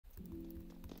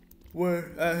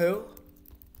Where? At hill?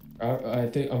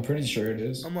 I'm pretty sure it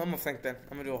is. I'm gonna flank then.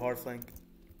 I'm gonna do a hard flank.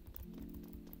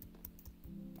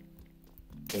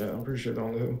 Yeah, I'm pretty sure they're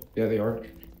on the hill. Yeah, they are.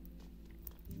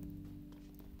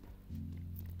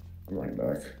 I'm running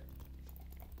back.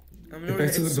 Get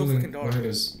back to the building behind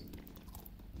us.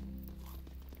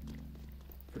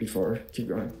 Pretty far. Keep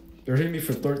going. They're hitting me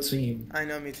for 13. I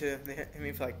know, me too. They hit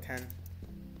me for like 10.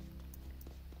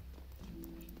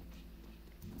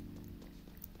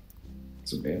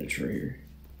 It's a bandage right here.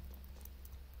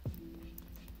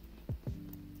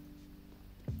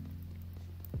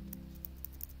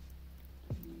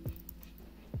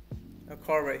 A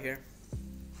car right here.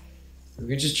 We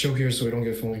can just chill here so we don't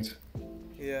get flanked.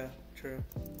 Yeah, true.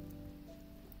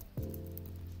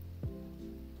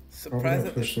 Surprised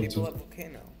that there's people at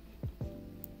Volcano.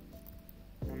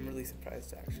 I'm really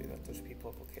surprised actually that there's people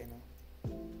at Volcano.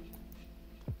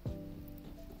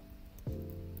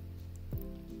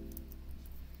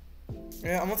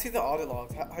 Yeah, I'm gonna see the audit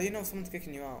logs. How do you know someone's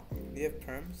kicking you out? Do you have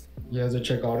perms? You have to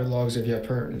check audit logs if you have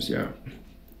perms, yeah.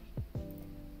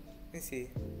 Let me see.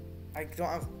 I don't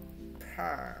have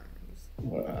perms.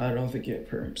 Well, I don't think you have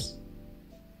perms.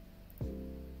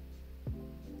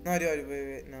 No, I do.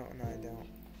 Wait. No, I don't.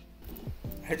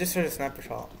 I just heard a sniper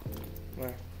shot.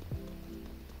 Where?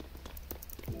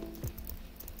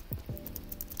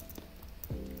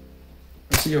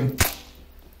 I see him.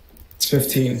 It's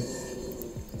 15.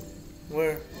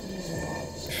 Where?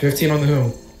 15 on the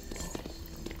hill.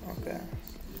 Okay.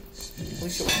 We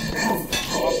should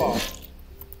pop off.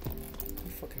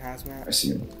 You fucking hazmat. I see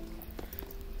him.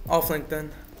 I'll flank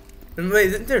then. And wait,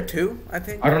 isn't there two? I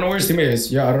think. I don't know where his teammate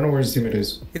is. Yeah, I don't know where his teammate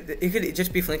is. He could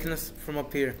just be flanking us from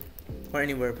up here, or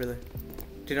anywhere really.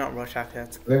 Do not rush after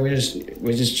that. Then we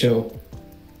just chill.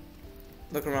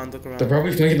 Look around. They're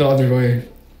probably flanking the other way.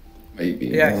 Maybe.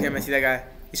 Yeah, I see that guy.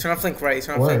 He's trying to flank right. He's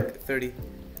trying to flank 30.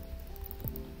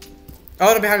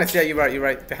 Oh, no, behind us. Yeah, you're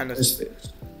right. Behind us.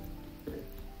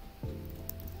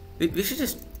 We should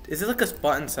just... Is there like a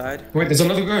spot inside? Wait, there's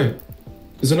another guy.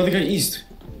 There's another guy east.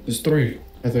 There's 3,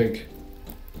 I think.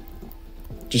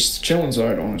 Just chill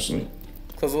inside, honestly.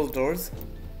 Close those doors?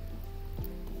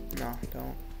 No,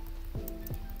 don't.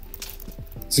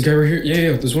 There's a guy right here.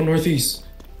 Yeah, there's one northeast.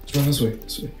 Let's run this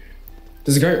way.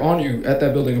 There's a guy on you at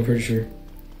that building, I'm pretty sure.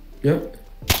 Yep.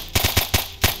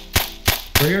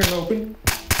 Right here in the open.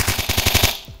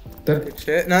 Good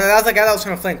shit. No, that was the guy that was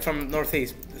trying to flank from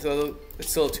northeast. So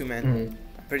it's still a 2-man.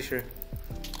 I'm pretty sure.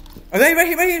 Oh, they right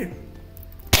here.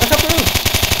 On top of the roof.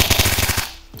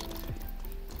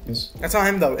 Yes. That's not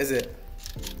him though, is it?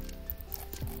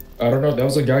 I don't know. That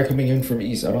was a guy coming in from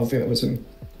east. I don't think that was him.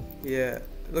 Yeah.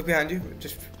 Look behind you.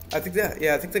 I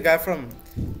think the guy from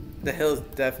the hill is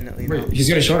definitely not. Wait, he's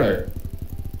getting shot at.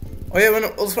 Oh yeah,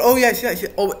 oh yeah, I see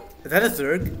that. Oh, is that a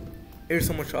Zerg? Here's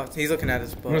so much shots. He's looking at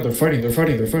us. But... No, they're fighting.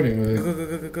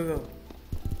 Go.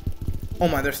 Oh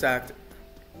my, they're stacked.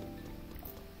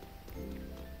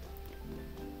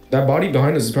 That body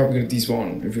behind us is probably gonna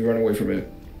despawn if we run away from it.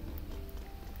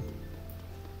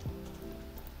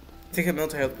 Take a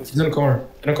military health boost. He's in a car.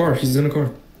 He's in a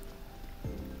car.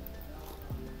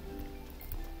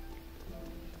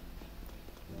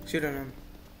 Shoot on him.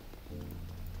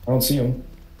 I don't see him.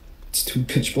 It's too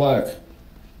pitch black.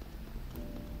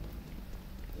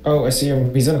 Oh, I see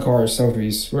him. He's in a car,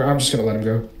 southeast. I'm just gonna let him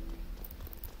go.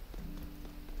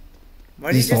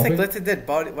 Why did you just neglect a dead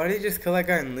body? Why did you just kill that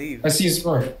guy and leave? I see his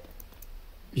car.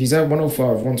 He's at 105,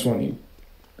 120.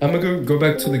 I'm gonna go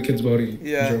back to the kid's body.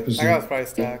 Yeah, I got probably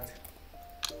stacked.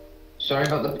 Sorry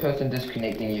about the person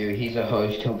disconnecting you. He's a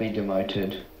host. He'll be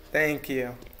demoted. Thank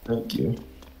you.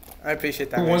 I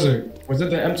appreciate that. Who was it? Was it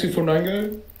the M249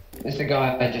 guy? It's the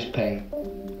guy I just pinged.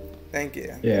 Thank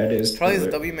you. Yeah, it is. Charlie's a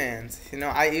W-mans. You know,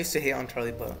 I used to hate on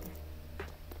Charlie, but...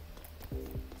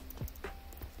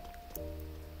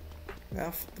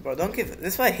 Yeah, bro, don't give...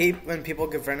 This is why I hate when people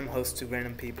give random hosts to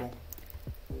random people.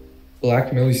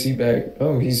 Black Millie SEABAGS.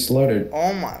 Oh, he's slaughtered.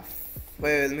 Oh my...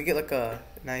 Wait, let me get like a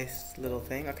nice little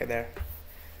thing. Okay, there.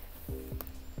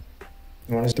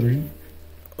 You want us 3?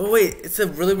 Oh wait, it's a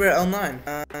really rare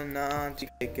L9. Nah, you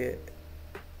take it.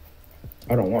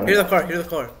 I don't want it. Here's the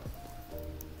car.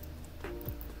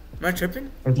 Am I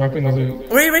tripping? I'm dropping the loot.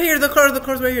 Oh, right here, the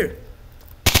car's right here.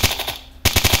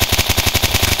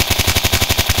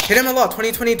 Hit him a lot,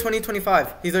 20, 20, 20,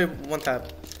 25. He's a 1 tap.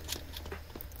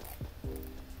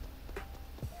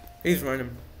 He's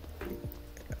running.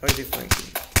 Or is he flanking?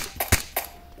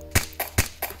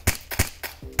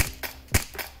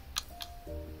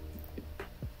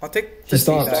 I'll take the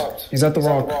stopped. He's at the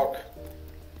rock.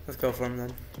 Let's go for him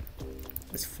then.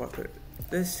 This fucker.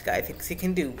 This guy thinks he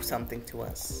can do something to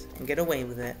us and get away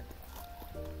with it.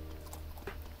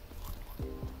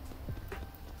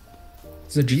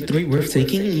 Is a G3 worth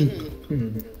taking?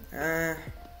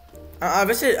 I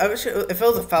wish it, if it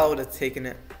was a foul, I would have taken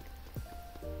it.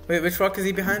 Wait, which rock is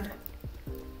he behind?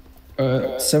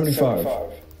 75.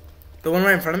 The one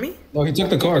right in front of me? No, he took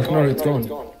the car. No, it's gone.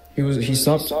 He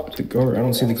stopped the car. I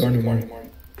don't see the car anymore.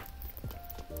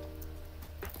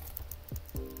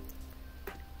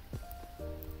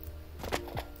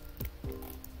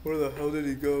 Where the hell did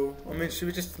he go? I mean, should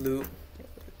we just loot?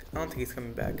 I don't think he's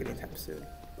coming back anytime soon.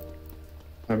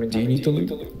 I mean, do you need to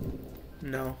loot?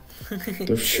 No.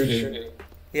 They're shooting.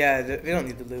 Yeah, we don't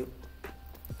need the loot.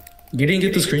 You didn't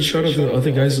get the screenshot of the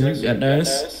other guy's loot at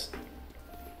NAS?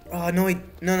 Oh, no,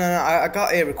 no. I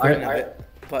got a recording of it.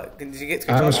 But did you get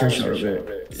I have a screenshot? screenshot of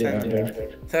it. Yeah, I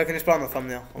did. So I can just put on the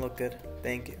thumbnail. I'll look good.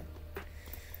 Thank you.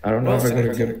 I don't know if I got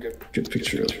a good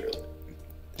picture of it.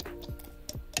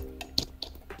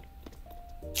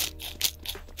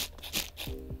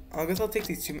 I guess I'll take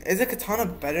these two. Is the katana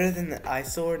better than the eye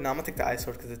sword? No, I'm gonna take the eye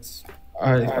sword because it's...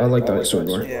 I like the eye sword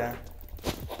more. Yeah.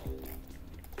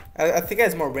 I think it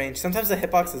has more range. Sometimes the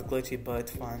hitbox is glitchy, but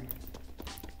it's fine.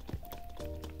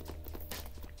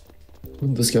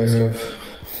 What does this guy have?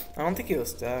 I don't think he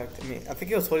was stacked. I mean, I think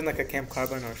he was holding like a camp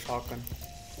carbine or a shotgun.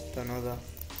 Don't know though.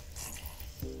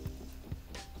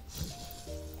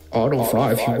 Auto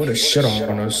 5, he would have shit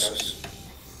on us.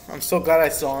 I'm so glad I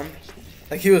saw him.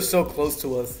 Like, he was so close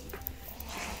to us.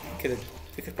 We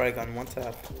could probably gotten one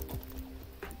tap.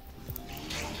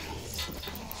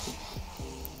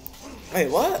 Wait,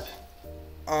 what?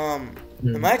 Am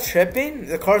I tripping?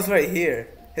 The car's right here.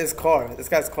 His car. This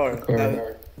guy's car.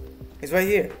 He's right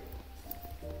here.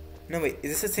 No, wait.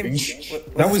 Is this the same?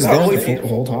 That was there the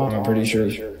whole time, I'm pretty sure.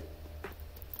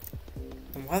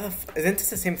 Why the isn't this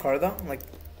the same car though? Like,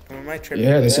 am I tripping?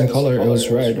 Yeah, the same color. It was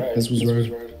red. His was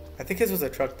red. I think his was a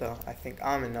truck though. I think.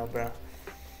 I don't even know, bro.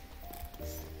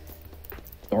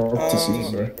 Dark to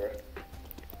see, bro.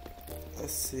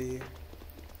 Let's see.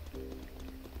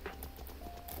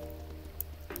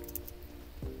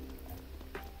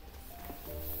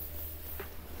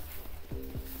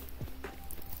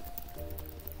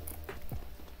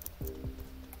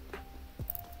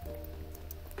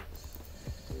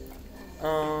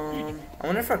 I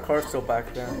wonder if our car's still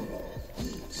back there.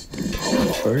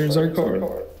 Where is our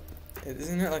car?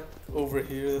 Isn't it like over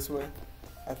here this way?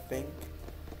 I think.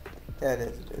 Yeah, it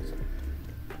is. It is.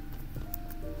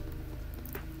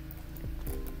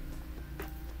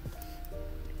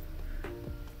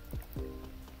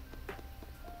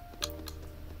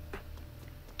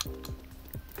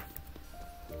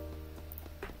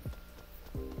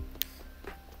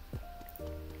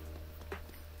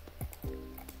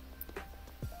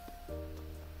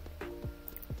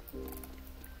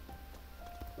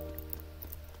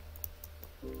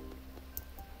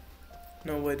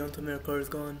 No way, don't tell me our car is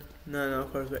gone. No,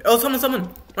 car's right. Oh,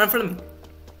 someone! Right in front of me.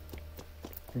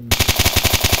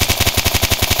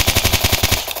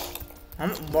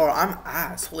 I'm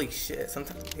ass. Holy shit.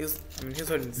 Sometimes he was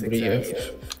holding 6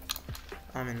 X.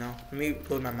 I don't know. Let me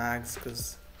load my mags,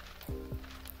 cause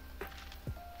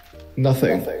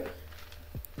Nothing.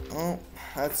 oh,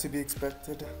 that's to be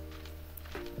expected.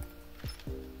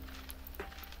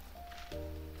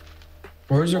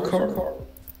 Where's your car?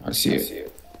 I see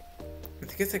it. I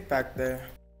think it's like back there.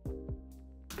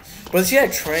 But she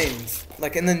had trains.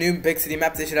 Like in the new big city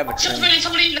map, they should have a train.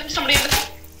 Somebody.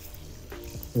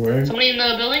 Where? Somebody in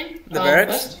the building. The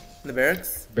barracks? West? The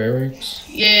barracks? Barracks.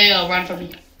 Yeah, right in front of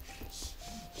me.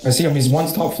 I see him. He's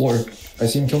one's top floor. I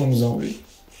see him killing a zombie.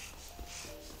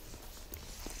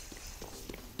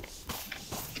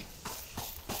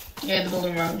 Yeah, the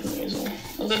building right in front of me as well.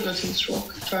 I'm gonna go to this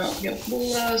rock. Try not to get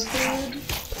blasted.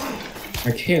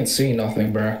 I can't see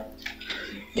nothing, bruh.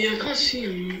 Yeah, I can't see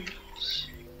him.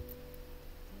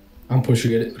 I'm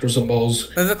pushing it. There's some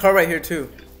balls. There's a car right here too.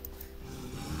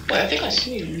 Wait, I think I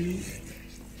see him.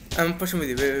 I'm pushing with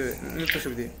you. Wait. Let me push it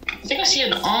with you. I think I see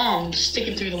an arm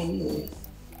sticking through the wall.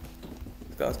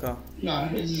 Let's go. No,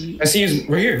 it's... I see he's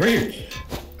right here.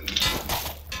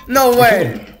 No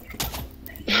way!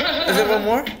 Is there one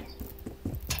more?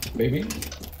 Maybe.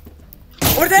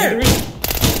 Over there!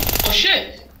 Oh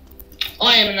shit!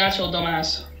 I am a natural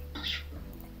dumbass.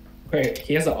 Wait,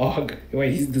 he has an AUG.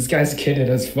 Wait, this guy's kidded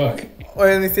as fuck.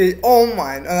 Wait, let me see. Oh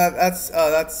my! That's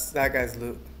that guy's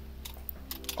loot.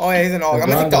 Oh yeah, he's an AUG. I'm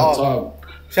gonna take the AUG.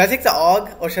 Should I take the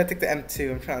AUG or should I take the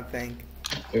M2? I'm trying to think.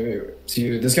 Wait.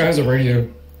 See, this guy has a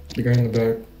radio. The guy in the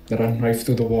back that I knifed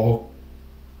through the wall.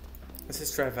 Let's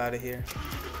just drive out of here.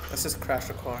 Let's just crash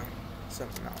the car. So,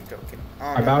 no, I'm joking.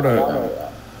 I'm out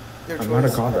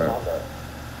of combat.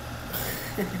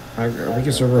 We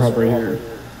can server hop right here.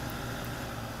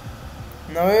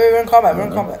 No, we're in combat. We're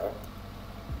in combat.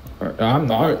 I'm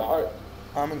not.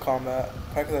 I'm in combat.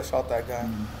 Probably because I shot that guy.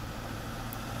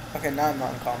 Okay, now I'm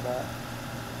not in combat.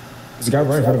 There's a guy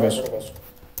right in front of us.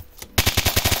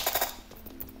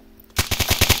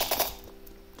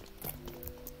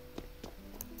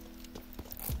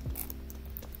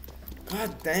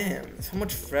 God damn, so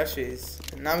much freshies.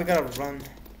 And now we gotta run.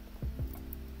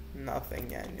 Nothing,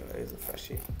 yeah, I knew it was a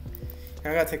freshie.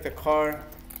 Now I gotta take the car.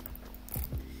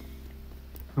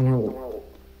 I wanna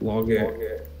log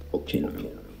it. Okay, no.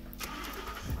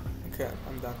 Okay,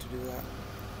 I'm down to do that.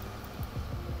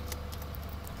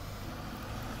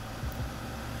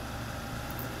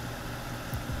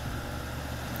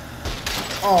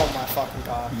 Oh my fucking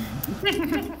god.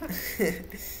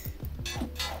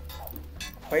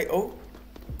 Wait, oh.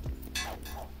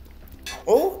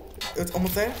 Oh! It's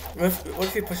almost there. What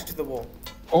if you push it to the wall?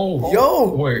 Oh! Yo!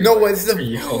 Wait. No way, this is a...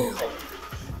 Yo.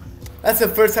 That's the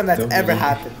first time that's Don't ever believe.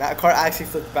 happened. That car actually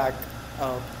flipped back.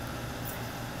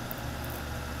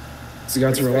 It's the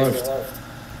guy to our left.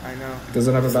 I know.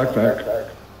 Doesn't have a backpack.